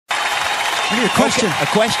I need a question. Okay,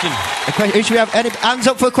 a question. Who should we have? Any hands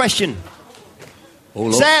up for a question?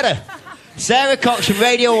 Oh, Sarah. Sarah Cox from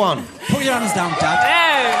Radio 1. Put your hands down, Dad.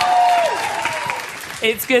 Hello.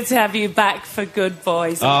 It's good to have you back for Good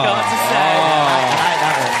Boys, I've got to say. I like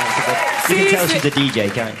that one. That's a good... You can tell she's a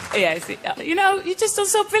DJ, can't you? Yes, you know, you've just done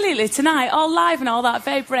so brilliantly tonight, all live and all that,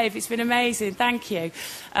 very brave. It's been amazing, thank you.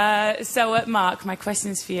 Mark, my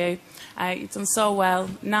question's for you. You've done so well,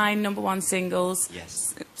 9 number-1 singles,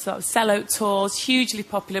 yes, sort of sell-out tours, hugely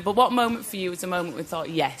popular, but what moment for you was the moment we thought,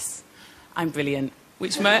 yes, I'm brilliant?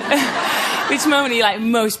 Which moment are you, like,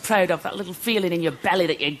 most proud of, that little feeling in your belly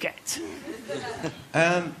that you get?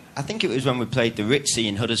 I think it was when we played the Ritzy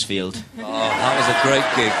in Huddersfield. Oh, that was a great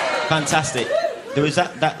gig. Fantastic. There was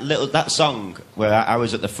that song where I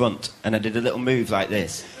was at the front and I did a little move like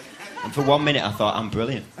this. And for 1 minute I thought, I'm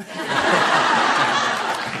brilliant.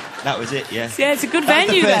 That was it, yeah. Yeah, it's a good that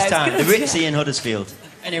venue was the first there. time. The Ritzy in Huddersfield.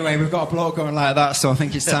 Anyway, we've got a bloke going like that, so I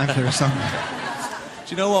think it's time for a song.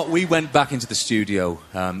 Do you know what? We went back into the studio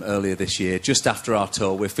earlier this year, just after our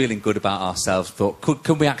tour. We're feeling good about ourselves. Thought,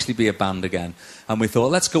 could we actually be a band again? And we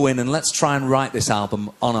thought, let's go in and let's try and write this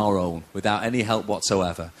album on our own, without any help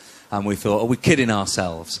whatsoever. And we thought, are we kidding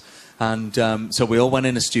ourselves? And so we all went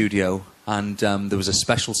in a studio, and there was a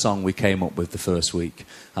special song we came up with the first week.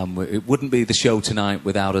 It wouldn't be the show tonight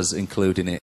without us including it.